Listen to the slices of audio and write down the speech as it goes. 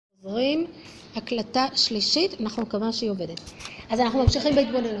חברים, הקלטה שלישית, אנחנו מקווה שהיא עובדת. אז אנחנו ממשיכים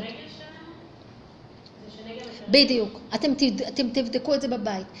בהתבוננות. בדיוק, אתם תבדקו את זה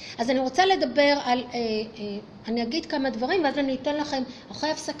בבית. אז אני רוצה לדבר על, אני אגיד כמה דברים ואז אני אתן לכם, אחרי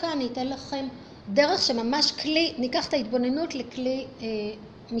הפסקה אני אתן לכם דרך שממש כלי, ניקח את ההתבוננות לכלי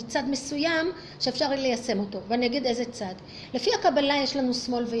מצד מסוים שאפשר ליישם אותו. ואני אגיד איזה צד. לפי הקבלה יש לנו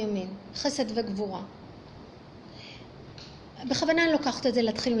שמאל וימין, חסד וגבורה. בכוונה אני לוקחת את זה,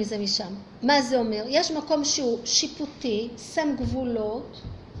 להתחיל מזה משם. מה זה אומר? יש מקום שהוא שיפוטי, שם גבולות,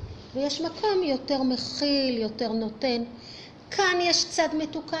 ויש מקום יותר מכיל, יותר נותן. כאן יש צד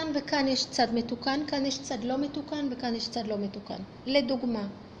מתוקן וכאן יש צד מתוקן, כאן יש צד לא מתוקן וכאן יש צד לא מתוקן. לדוגמה,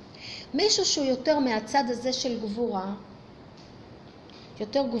 מישהו שהוא יותר מהצד הזה של גבורה,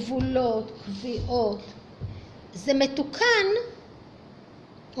 יותר גבולות, קביעות, זה מתוקן,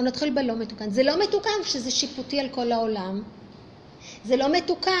 או נתחיל בלא מתוקן. זה לא מתוקן שזה שיפוטי על כל העולם. זה לא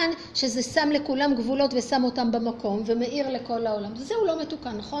מתוקן שזה שם לכולם גבולות ושם אותם במקום ומאיר לכל העולם. זהו לא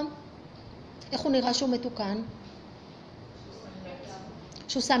מתוקן, נכון? איך הוא נראה שהוא מתוקן?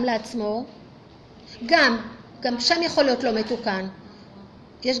 שהוא שם לעצמו. גם שם יכול להיות לא מתוקן.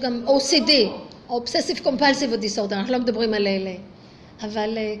 יש גם OCD, Obsessive Compulsive Disorder, אנחנו לא מדברים על אלה.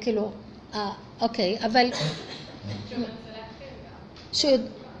 אבל כאילו, אוקיי, אבל...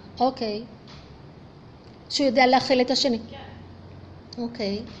 אוקיי. שהוא יודע להכיל את השני.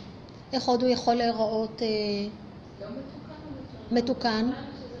 אוקיי. איך עוד הוא יכול להיראות מתוקן?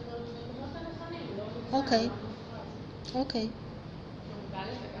 אוקיי. אוקיי.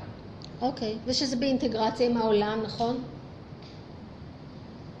 אוקיי. ושזה באינטגרציה עם העולם, נכון?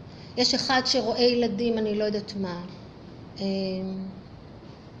 יש אחד שרואה ילדים, אני לא יודעת מה.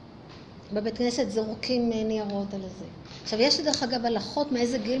 בבית כנסת זורקים ניירות על זה. עכשיו, יש דרך אגב הלכות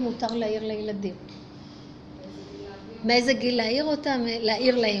מאיזה גיל מותר להעיר לילדים. מאיזה גיל להעיר אותם,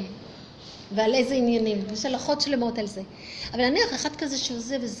 להעיר להם. ועל איזה עניינים. יש הלכות שלמות על זה. אבל נניח אחד כזה שהוא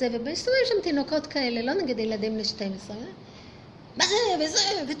זה וזה, ובסתובבים שם תינוקות כאלה, לא נגיד ילדים ל-12. מה זה וזה,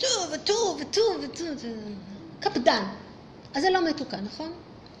 וטו. קפדן. אז זה לא מתוקן, נכון?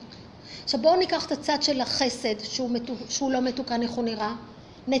 עכשיו בואו ניקח את הצד של החסד, שהוא לא מתוקן, איך הוא נראה.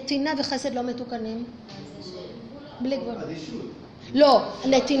 נתינה וחסד לא מתוקנים. בלי גבול. לא,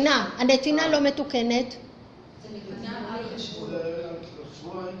 הנתינה לא מתוקנת.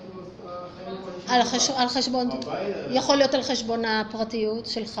 על חשבון, יכול להיות על חשבון הפרטיות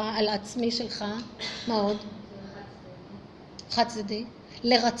שלך, על עצמי שלך. מה עוד? חד צדדי.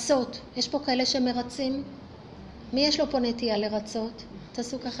 לרצות. יש פה כאלה שמרצים. מי יש לו פה נטייה לרצות?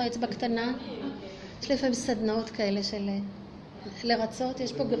 תעשו ככה אצבע קטנה. יש לפעמים סדנאות כאלה של לרצות.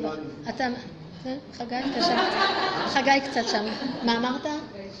 יש פה גבר. אתה... חגי, אתה שם. חגי קצת שם. מה אמרת?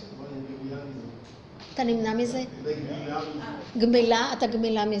 אתה נמנע מזה? גמילה, אתה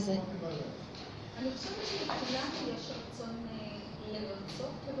גמילה מזה. אני חושבת שלכולנו יש רצון לרצות,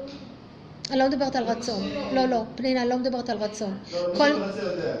 כאילו... אני לא מדברת על רצון. לא, פנינה, לא מדברת על רצון.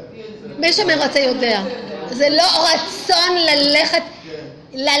 מי שמרצה יודע. זה לא רצון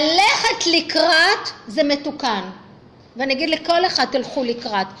ללכת לקראת, זה מתוקן. ואני אגיד לכל אחד, תלכו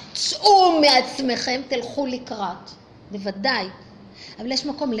לקראת. צאו מעצמכם, תלכו לקראת. בוודאי. אבל יש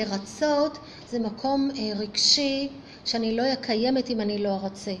מקום לרצות, זה מקום רגשי, שאני לא אקיימת אם אני לא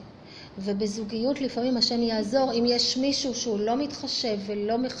ארצה. ובזוגיות לפעמים השם יעזור, אם יש מישהו שהוא לא מתחשב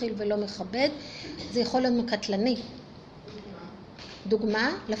ולא מכיל ולא מכבד, זה יכול להיות מקטלני.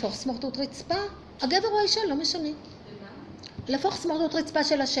 דוגמה, להפוך סמרטוט רצפה, הגבר או האישה, לא משנה. להפוך סמרטוט רצפה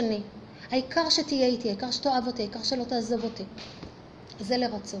של השני. העיקר שתהיה איתי, העיקר שתאהב אותי, העיקר שלא תעזוב אותי. זה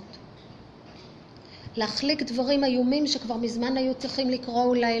לרצות. להחליק דברים איומים שכבר מזמן היו צריכים לקרוא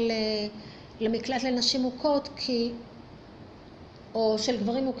אולי למקלט לנשים מוכות, כי... או של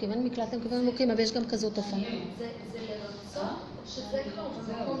גברים מוכים, אין מקלט לגברים מוכים, אבל יש גם כזאת תופעה. זה לרצות, או שזה כבר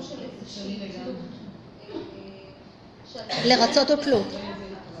במקום של איזושהי תלות? לרצות או תלות.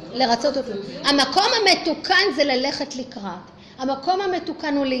 לרצות או תלות. המקום המתוקן זה ללכת לקראת. המקום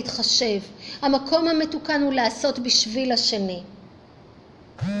המתוקן הוא להתחשב. המקום המתוקן הוא לעשות בשביל השני.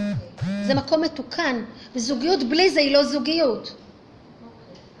 זה מקום מתוקן. וזוגיות בלי זה היא לא זוגיות.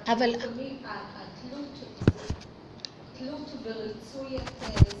 אבל... תלות וריצוי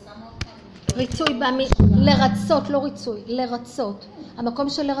ריצוי לרצות, לא ריצוי, לרצות. המקום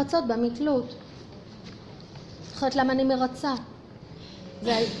של לרצות בא מתלות. אחרת למה אני מרצה?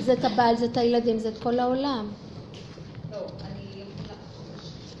 זה את הבעל, זה את הילדים, זה את כל העולם. לא, אני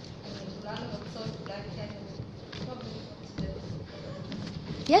יכולה לרצות, אולי כן,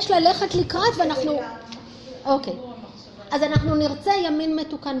 יש ללכת לקראת ואנחנו... אוקיי. אז אנחנו נרצה ימין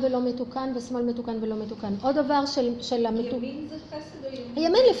מתוקן ולא מתוקן, ושמאל מתוקן ולא מתוקן. עוד דבר של המתוקן. ימין זה חסד או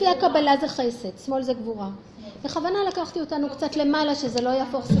הימין לפי הקבלה זה חסד, שמאל זה גבורה. בכוונה לקחתי אותנו קצת למעלה, שזה לא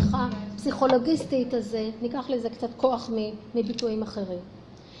יהפוך שיחה פסיכולוגיסטית, אז ניקח לזה קצת כוח מביטויים אחרים.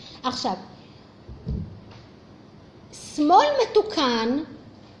 עכשיו, שמאל מתוקן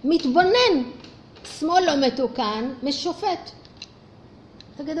מתבונן, שמאל לא מתוקן משופט.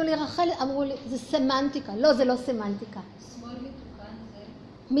 תגידו לי, רחל, אמרו לי, זה סמנטיקה. לא, זה לא סמנטיקה. שמאל מתוקן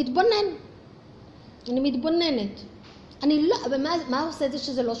זה? מתבונן. אני מתבוננת. אני לא, מה עושה את זה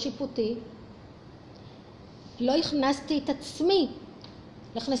שזה לא שיפוטי? לא הכנסתי את עצמי.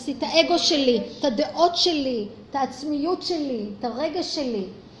 לא הכנסתי את האגו שלי, את הדעות שלי, את העצמיות שלי, את הרגש שלי.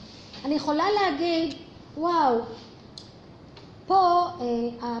 אני יכולה להגיד, וואו, פה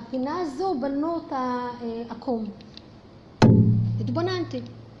הפינה הזו בנו את העקום. התבוננתי.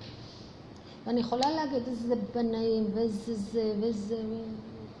 ואני יכולה להגיד איזה בנאים ואיזה זה ואיזה...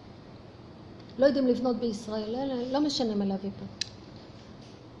 לא יודעים לבנות בישראל, לא משנה מה להביא פה.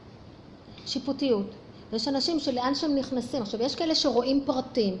 שיפוטיות. ויש אנשים שלאן שהם נכנסים. עכשיו, יש כאלה שרואים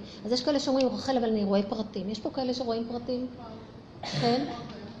פרטים. אז יש כאלה שאומרים, רחל, אבל אני רואה פרטים. יש פה כאלה שרואים פרטים? כן?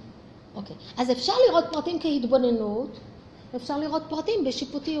 אוקיי. אז אפשר לראות פרטים כהתבוננות, ואפשר לראות פרטים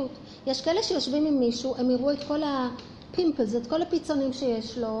בשיפוטיות. יש כאלה שיושבים עם מישהו, הם יראו את כל הפימפלס, את כל הפיצונים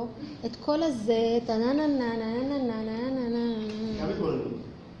שיש לו, את כל הזה, את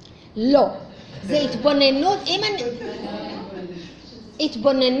לא. זה התבוננות,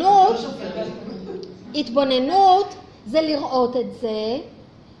 התבוננות זה לראות את זה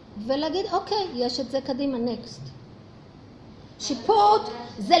ולהגיד, אוקיי, יש את זה קדימה, נקסט. שיפוט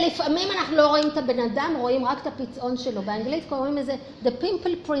זה לפעמים אנחנו לא רואים את הבן אדם, רואים רק את הפיצעון שלו. באנגלית קוראים לזה the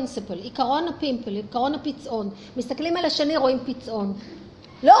pimple principle, עיקרון הפימפל, עיקרון הפיצעון. מסתכלים על השני, רואים פיצעון.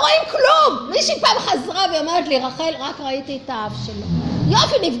 לא רואים כלום! מישהי פעם חזרה ואומרת לי, רחל, רק ראיתי את האף שלו.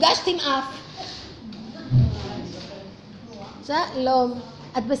 יופי, נפגשת עם אף. לא.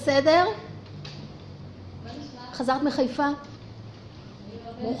 את בסדר? חזרת מחיפה?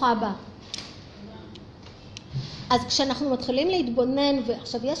 ברוכה הבאה. אז כשאנחנו מתחילים להתבונן,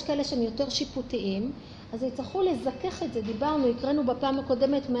 ועכשיו יש כאלה שהם יותר שיפוטיים, אז יצטרכו לזכך את זה. דיברנו, הקראנו בפעם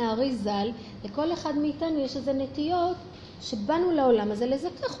הקודמת מהארי ז"ל, לכל אחד מאיתנו יש איזה נטיות שבאנו לעולם הזה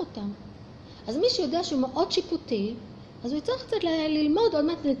לזכך אותם. אז מי שיודע שהוא מאוד שיפוטי, אז הוא יצטרך קצת ללמוד, עוד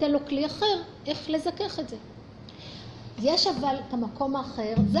מעט ניתן לו כלי אחר, איך לזכך את זה. יש אבל את המקום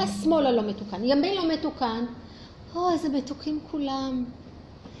האחר, זה השמאל הלא מתוקן. ימין לא מתוקן, איזה מתוקים כולם.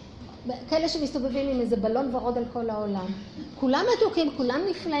 כאלה שמסתובבים עם איזה בלון ורוד על כל העולם. כולם מתוקים, כולם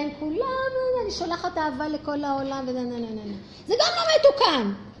נפלאים, כולם, אני שולחת אהבה לכל העולם, זה גם לא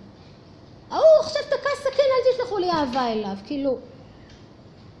מתוקן. עכשיו תקע סכין, אל תשלחו לי אהבה אליו, כאילו.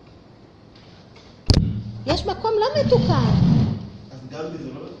 יש מקום לא מתוקן. אז גנדי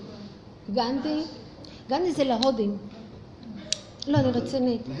זה לא מתוקן? גנדי זה להודים. לא, אני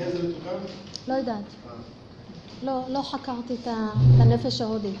רצינית. להם זה מתוקן? לא יודעת. לא חקרתי את הנפש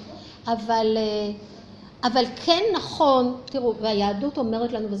ההודית. אבל כן נכון, תראו, והיהדות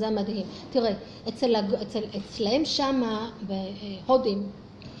אומרת לנו, וזה המדהים, תראה, אצלהם שמה, בהודים,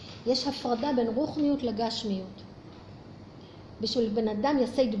 יש הפרדה בין רוחניות לגשמיות. בשביל בן אדם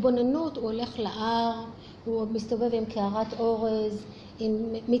יעשה התבוננות, הוא הולך להר, הוא מסתובב עם קערת אורז,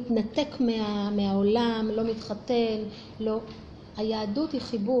 מתנתק מהעולם, לא מתחתן, לא. היהדות היא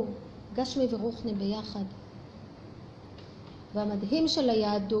חיבור, גשמי ורוחני ביחד. והמדהים של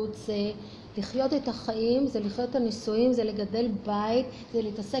היהדות זה לחיות את החיים, זה לחיות את הנישואים, זה לגדל בית, זה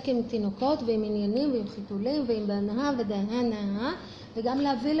להתעסק עם תינוקות ועם עניינים ועם חיתולים ועם בהנאה ודהנה, וגם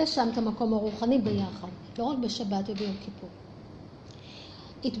להביא לשם את המקום הרוחני ביחד, לא רק בשבת וביום כיפור.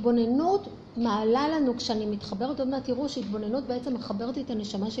 התבוננות מעלה לנו, כשאני מתחברת, עוד מעט תראו שהתבוננות בעצם מחברת את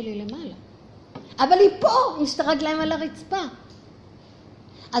הנשמה שלי למעלה. אבל היא פה, היא שתי רגליים על הרצפה.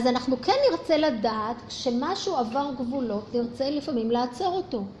 אז אנחנו כן נרצה לדעת, כשמשהו עבר גבולות, נרצה לפעמים לעצור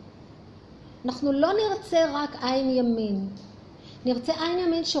אותו. אנחנו לא נרצה רק עין ימין. נרצה עין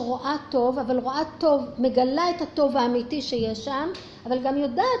ימין שרואה טוב, אבל רואה טוב, מגלה את הטוב האמיתי שיש שם, אבל גם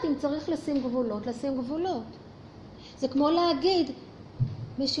יודעת אם צריך לשים גבולות, לשים גבולות. זה כמו להגיד,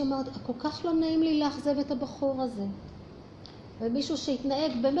 מישהו אומר, כל כך לא נעים לי לאכזב את הבחור הזה. ומישהו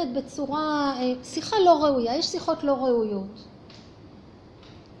שהתנהג באמת בצורה, שיחה לא ראויה, יש שיחות לא ראויות.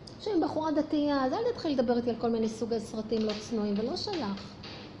 שאם בחורה דתייה, אז אל תתחיל לדבר איתי על כל מיני סוגי סרטים לא צנועים ולא שלך.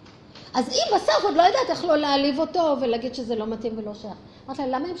 אז היא בסוף עוד לא יודעת איך לא להעליב אותו ולהגיד שזה לא מתאים ולא שייך. אמרת לה,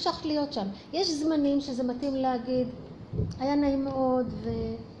 למה המשכת להיות שם? יש זמנים שזה מתאים להגיד, היה נעים מאוד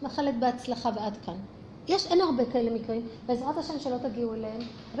ומחלת בהצלחה ועד כאן. אין הרבה כאלה מקרים, בעזרת השם שלא תגיעו אליהם,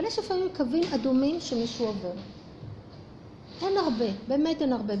 אבל יש לפעמים קווים אדומים שמישהו עובר. אין הרבה, באמת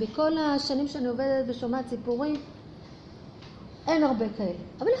אין הרבה. בכל השנים שאני עובדת ושומעת סיפורים, אין הרבה כאלה,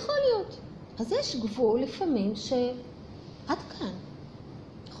 אבל יכול להיות. אז יש גבול לפעמים שעד כאן,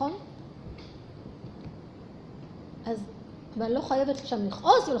 נכון? אז, ואני לא חייבת שם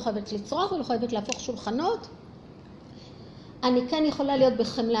לכעוס, ולא חייבת לצרוך, ולא חייבת להפוך שולחנות. אני כן יכולה להיות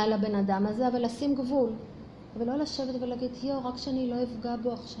בחמלה על הבן אדם הזה, אבל לשים גבול. אבל לא לשבת ולהגיד, רק שאני לא אפגע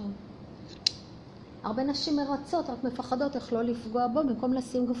בו עכשיו. הרבה נשים מרצות, רק מפחדות איך לא לפגוע בו, במקום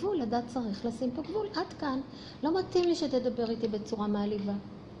לשים גבול, לדעת צריך לשים פה גבול, עד כאן. לא מתאים לי שתדבר איתי בצורה מעליבה.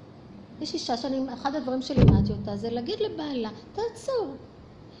 יש אישה אחד הדברים שלימדתי אותה, זה להגיד לבעלה, תעצור.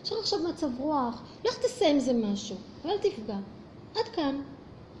 יש עכשיו מצב רוח, לך תעשה עם זה משהו, אבל תפגע. עד כאן.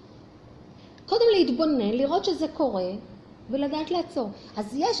 קודם להתבונן, לראות שזה קורה, ולדעת לעצור.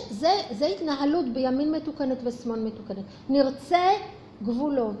 אז זה התנהלות בימין מתוקנת ושמאל מתוקנת. נרצה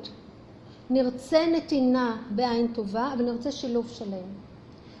גבולות. נרצה נתינה בעין טובה, אבל נרצה שילוב שלם.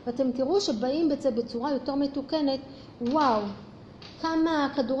 ואתם תראו שבאים בזה בצורה יותר מתוקנת, וואו, כמה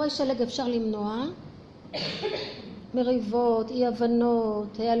כדורי שלג אפשר למנוע, מריבות, אי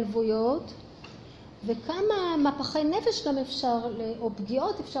הבנות, העלבויות, וכמה מפחי נפש גם אפשר, או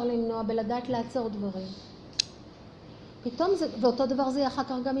פגיעות אפשר למנוע בלדעת לעצור דברים. פתאום זה, ואותו דבר זה יהיה אחר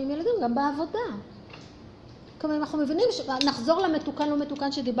כך גם עם ילדים, גם בעבודה. כלומר, אנחנו מבינים, נחזור למתוקן, לא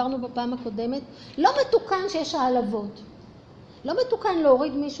מתוקן שדיברנו בפעם הקודמת, לא מתוקן שיש העלבות. לא מתוקן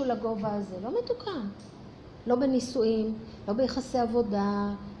להוריד מישהו לגובה הזה, לא מתוקן. לא בנישואים, לא ביחסי עבודה,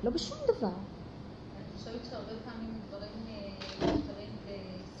 לא בשום דבר. אני חושבת שהרבה פעמים דברים נפתרים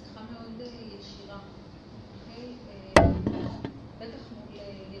בשיחה מאוד ישירה. בטח מול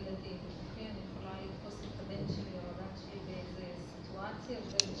ילדים. אני יכולה לתפוס את הבן שלי או הבת שלי באיזו סיטואציה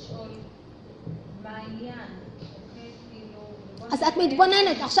ולשאול מה העניין. אז את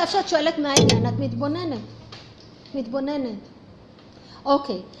מתבוננת, עכשיו שאת שואלת מה העניין, את מתבוננת.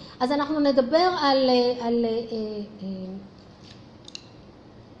 אוקיי, אז אנחנו נדבר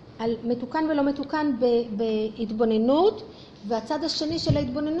על מתוקן ולא מתוקן בהתבוננות, והצד השני של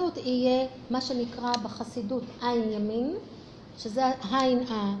ההתבוננות יהיה מה שנקרא בחסידות עין ימין, שזה העין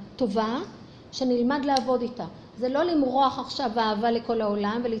הטובה, שנלמד לעבוד איתה. זה לא למרוח עכשיו אהבה לכל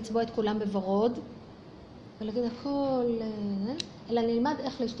העולם ולצבוע את כולם בוורוד, ולהגיד הכל, אלא נלמד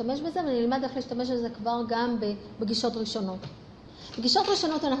איך להשתמש בזה, ונלמד איך להשתמש בזה כבר גם בגישות ראשונות. בגישות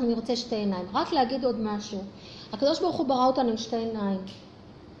ראשונות אנחנו נרצה שתי עיניים. רק להגיד עוד משהו. הקדוש ברוך הוא ברא אותנו עם שתי עיניים.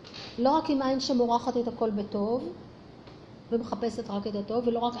 לא רק עם עין שמורחת את הכל בטוב, ומחפשת רק את הטוב,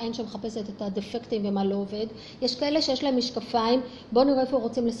 ולא רק עין שמחפשת את הדפקטים ומה לא עובד. יש כאלה שיש להם משקפיים, בואו נראה איפה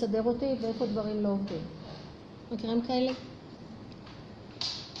רוצים לסדר אותי, ואיפה דברים לא עובדים. מכירים כאלה?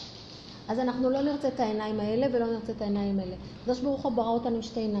 אז אנחנו לא נרצה את העיניים האלה ולא נרצה את העיניים האלה. הקדוש ברוך הוא ברא אותנו עם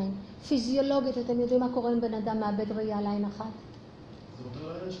שתי עיניים. פיזיולוגית, אתם יודעים מה קורה אם בן אדם מאבד ראייה על עין אחת? זה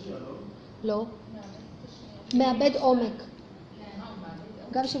עובר לעין השנייה, לא? לא. מאבד עומק.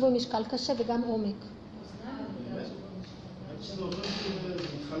 גם שיווי משקל קשה וגם עומק. שזה עובר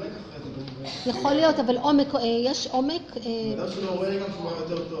מתחלק אחרי זה. יכול להיות, אבל עומק, יש עומק... בן אדם שלא רואה לי גם שומע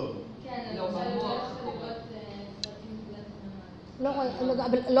יותר טוב. כן, לא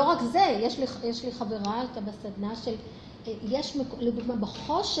אבל לא רק זה, יש לי חברה, הייתה בסדנה של, יש לדוגמה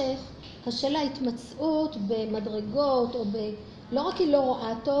בחושך, קשה לה התמצאות במדרגות, או לא רק היא לא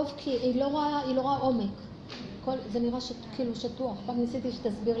רואה טוב, כי היא לא רואה עומק. זה נראה כאילו שטוח, פעם ניסיתי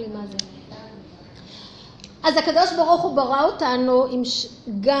שתסביר לי מה זה. אז הקדוש ברוך הוא ברא אותנו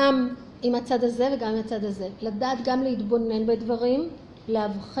גם עם הצד הזה וגם עם הצד הזה. לדעת גם להתבונן בדברים,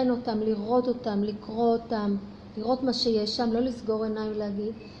 להבחן אותם, לראות אותם, לקרוא אותם, לראות מה שיש שם, לא לסגור עיניים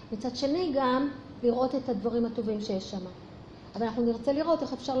להגיד. מצד שני גם לראות את הדברים הטובים שיש שם. אבל אנחנו נרצה לראות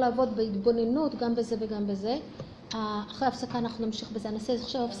איך אפשר לעבוד בהתבוננות גם בזה וגם בזה. אחרי הפסקה אנחנו נמשיך בזה. נעשה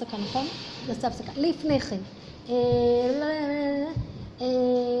עכשיו הפסקה, נכון? נעשה הפסקה. לפני כן.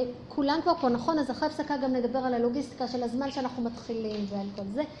 כולם כבר פה, נכון? אז אחרי הפסקה גם נדבר על הלוגיסטיקה של הזמן שאנחנו מתחילים ועל כל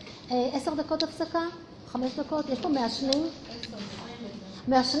זה. 10 דקות הפסקה? 5 דקות? יש פה מעשנים?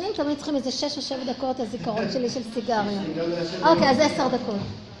 מעשנים תמיד צריכים איזה 6 או 7 דקות הזיכרון שלי של סיגריה. אוקיי, אז 10 דקות.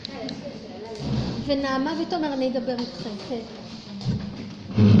 ונעמה ותומר, אני אדבר איתכם. כן.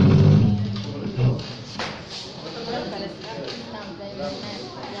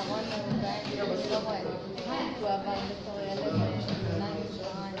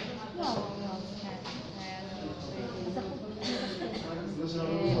 זהו,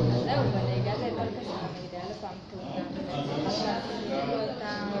 ואני הגעתי לכל כזה, אני הגעה לפעם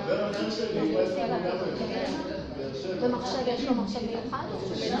במחשב יש לו מחשב מיוחד?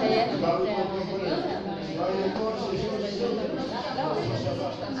 מציין יותר.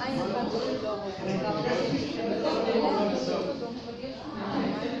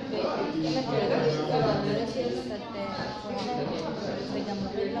 לא, וגם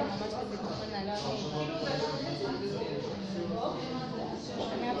עובד לה ממש כזה תוכן העצמי.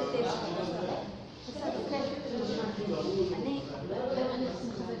 אני אהבתי את זה. בסדר, כן. אני...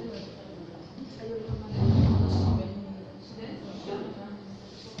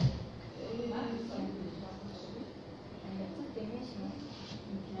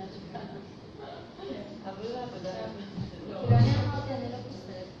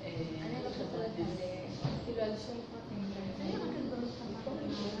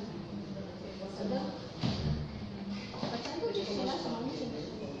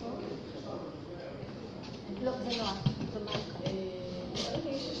 לא, זה לא את, זה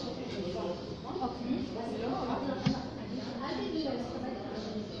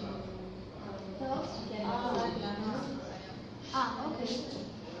מלכה. אוקיי.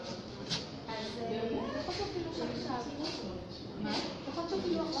 אז לפחות אפילו שעכשיו. מה? לפחות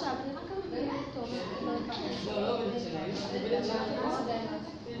שאפילו עכשיו, אני רק מבינה אותו. לא בצלם.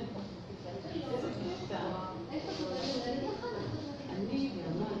 אני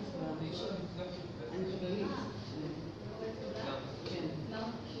ברמת, אני חברית. כן. לא,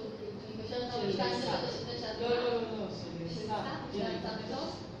 של סף.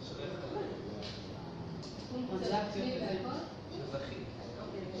 טרנזקציות וזה. שזכי.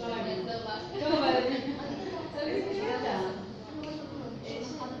 אפשר להגיד. טוב, אבל אני חושבת.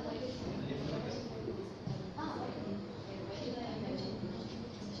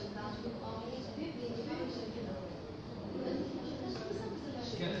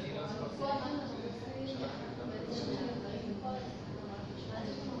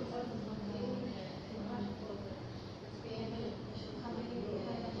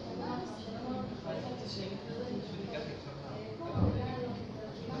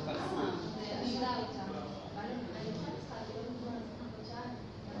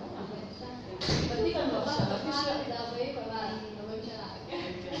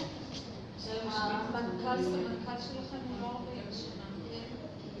 המנכ"ל שלכם הוא לא הרבה שנה.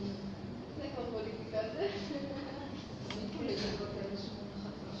 זה כבר פוליטיקה זה. זה פוליטיקות האלה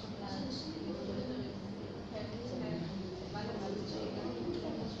שמונחת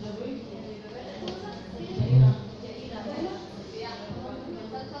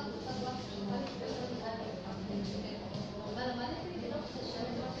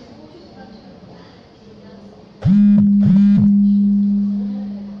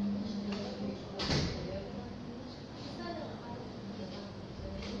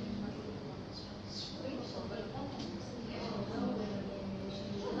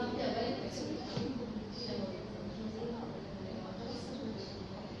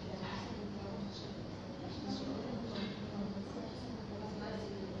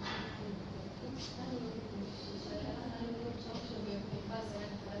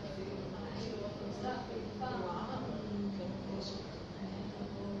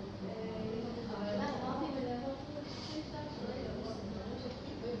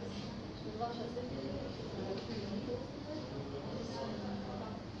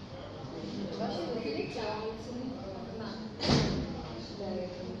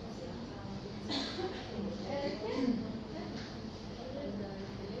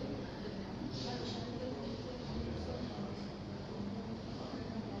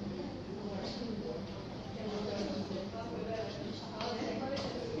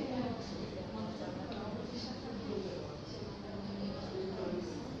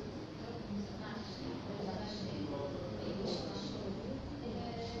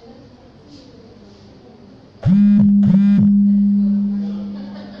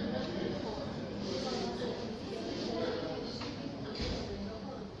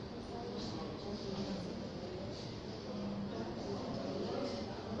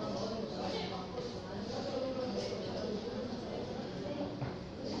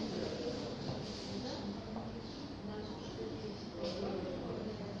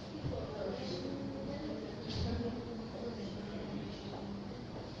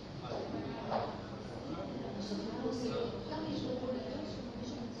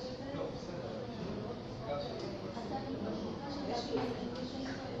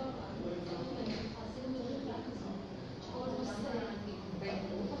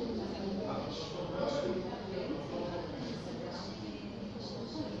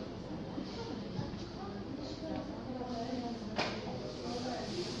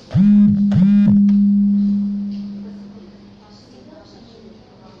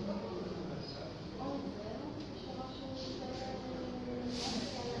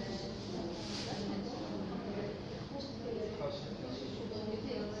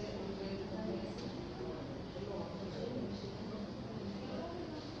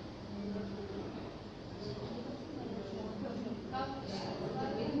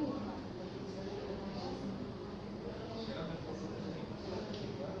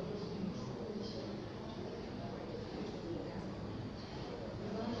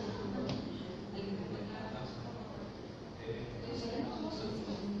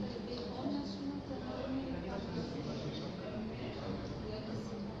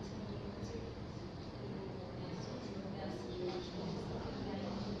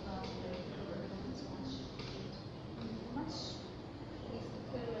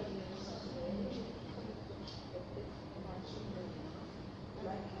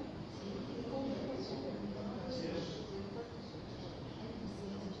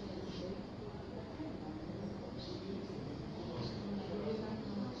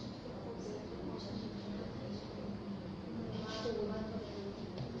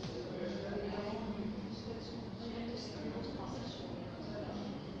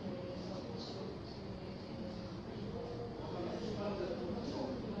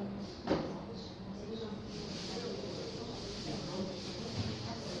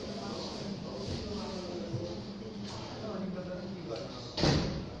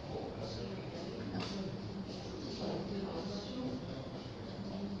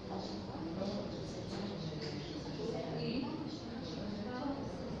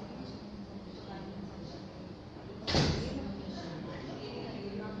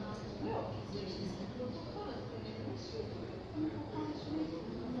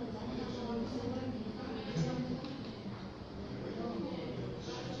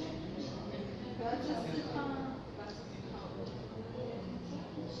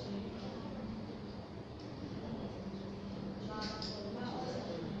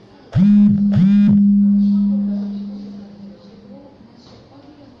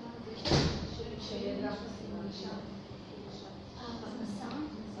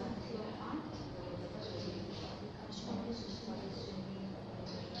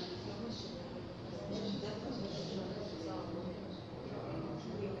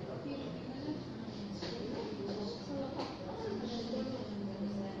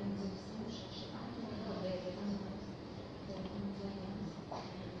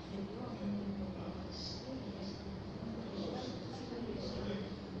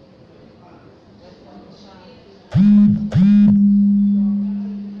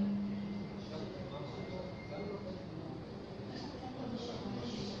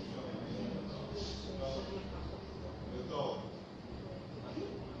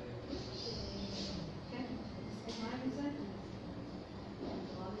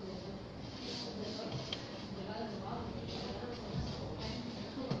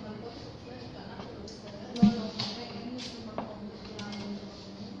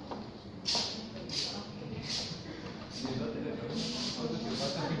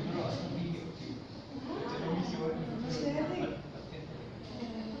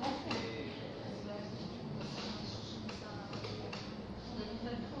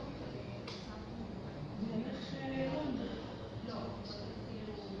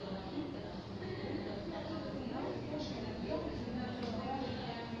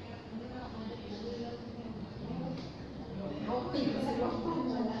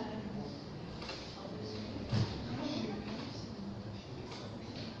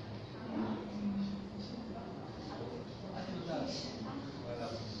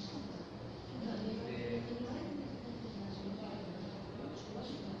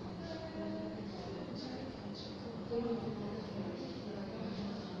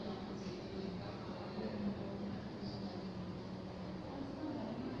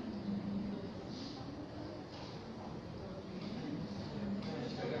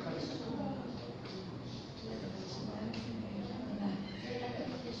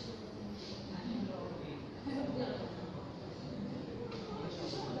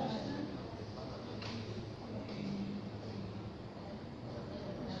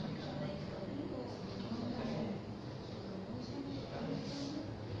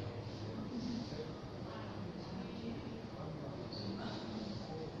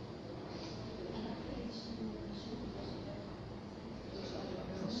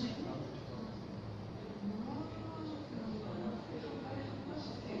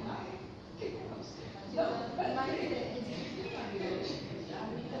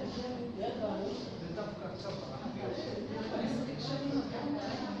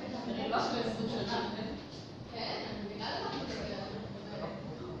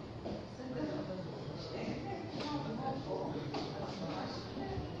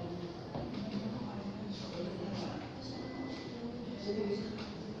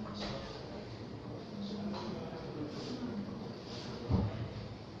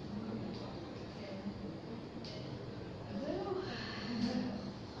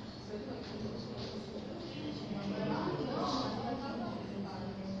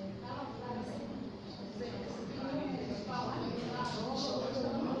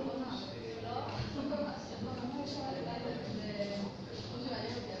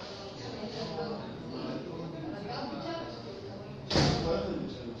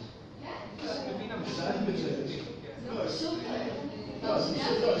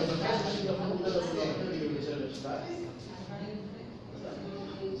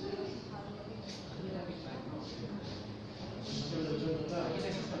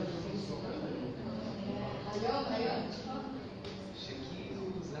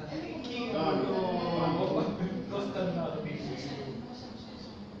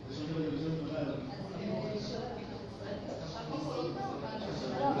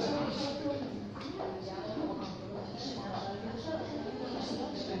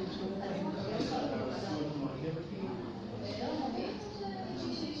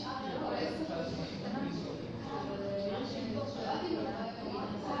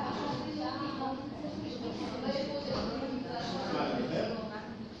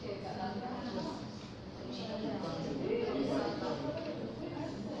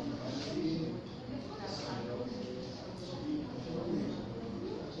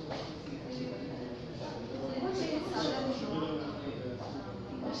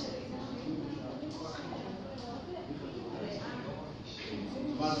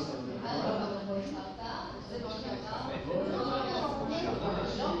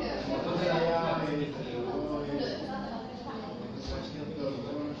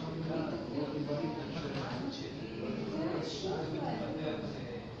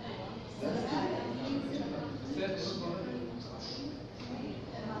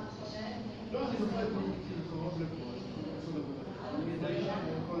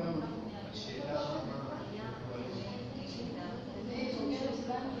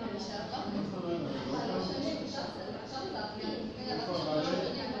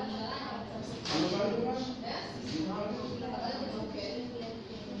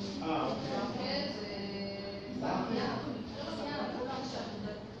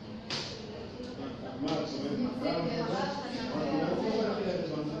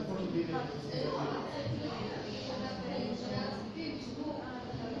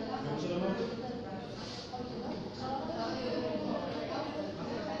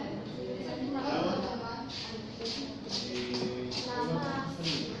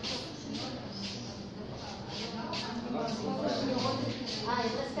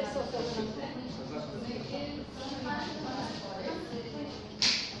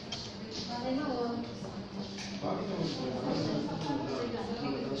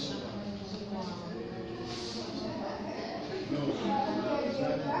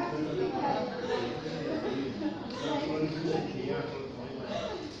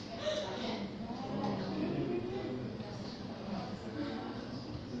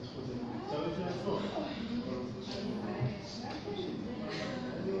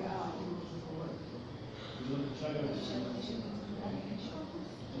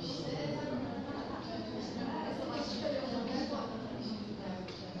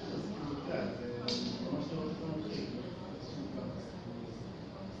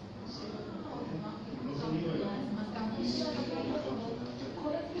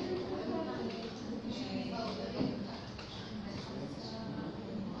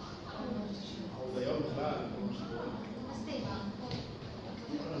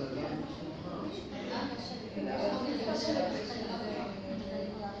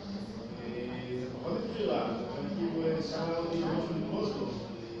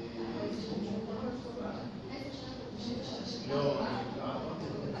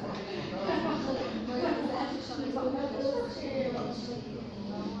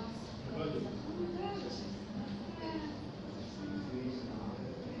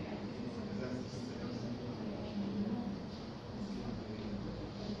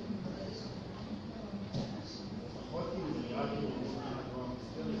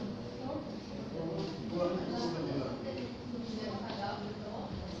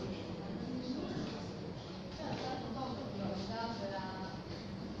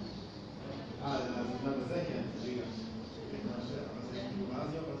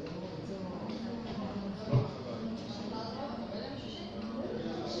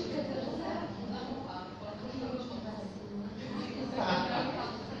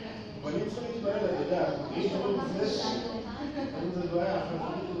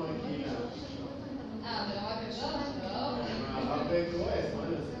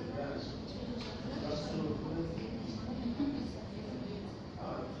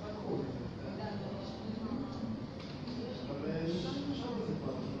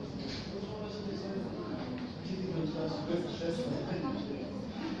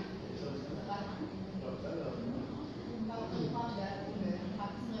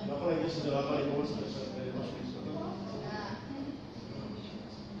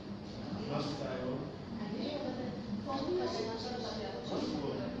עשית היום?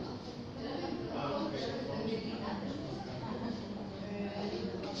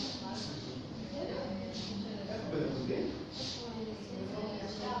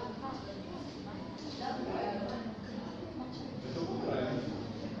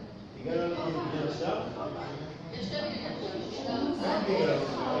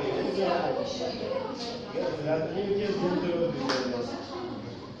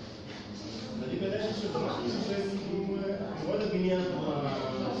 אני בדרך שזה משהו שזה מאוד הבניין שלי.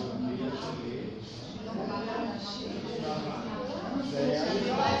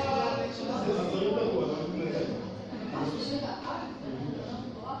 זה חזרים בגבול, אבל אני מבין.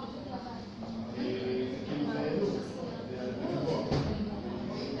 כאילו זה אלו, זה גבוה.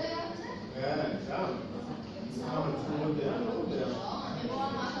 גם. אבל זה מאוד דעה, לא יודע.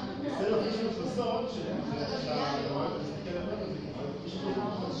 זה לא חשוב לסוד שאתה מסתכל על זה, יש לך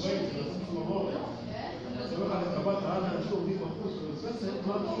חזרים, זה עושים צמרות. זה אומר על הקרבת רעד האנשים עובדים בחוץ, וזה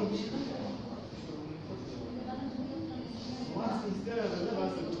מה אנחנו בשביל. מה זה מסתכל על זה, ואז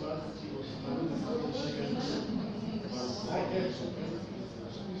זה כבר כאילו, מעלות לסוד השקל. זה היה כיף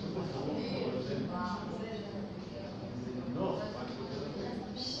לא,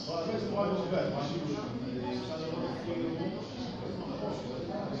 אבל זה נורא גורבט, משהו אפשר לראות כאילו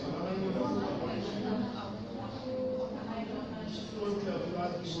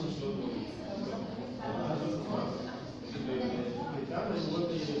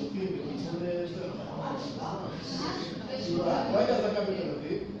הייתה הזקה בתל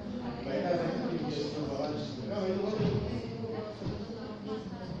אביב, והייתה הזקה כאילו יש לנו ברעד שסקה, והיינו רואים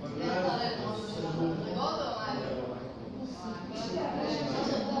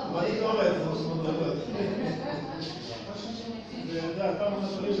אבל היא לא רואה את זה משהו מאוד רבות. זה יודע, פעם אחת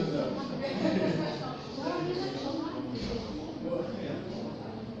שרים שזה.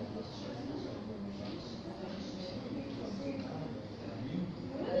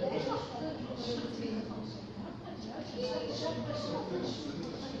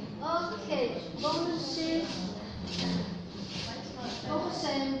 אוקיי, בואו נמשיך. ברוך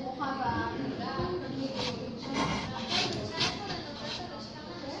השם, ברוכה הבאה.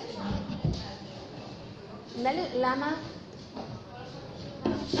 למה?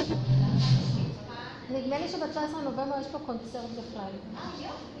 נדמה לי שב-19 נובמבר יש פה קונצרט בכלל.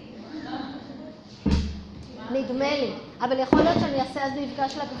 נדמה לי. אבל יכול להיות שאני אעשה אז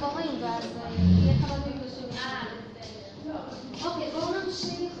מפגש לגברים, ואז יהיה כמה מפגשים. אוקיי, בואו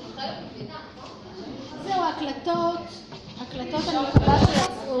נמשיך. זהו, הקלטות אני מקווה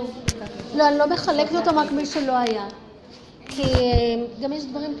שיצאו. לא, אני לא מחלקת אותם רק מי שלא היה. כי גם יש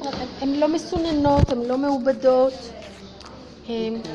דברים פרטיים, הן לא מסוננות, הן לא מעובדות.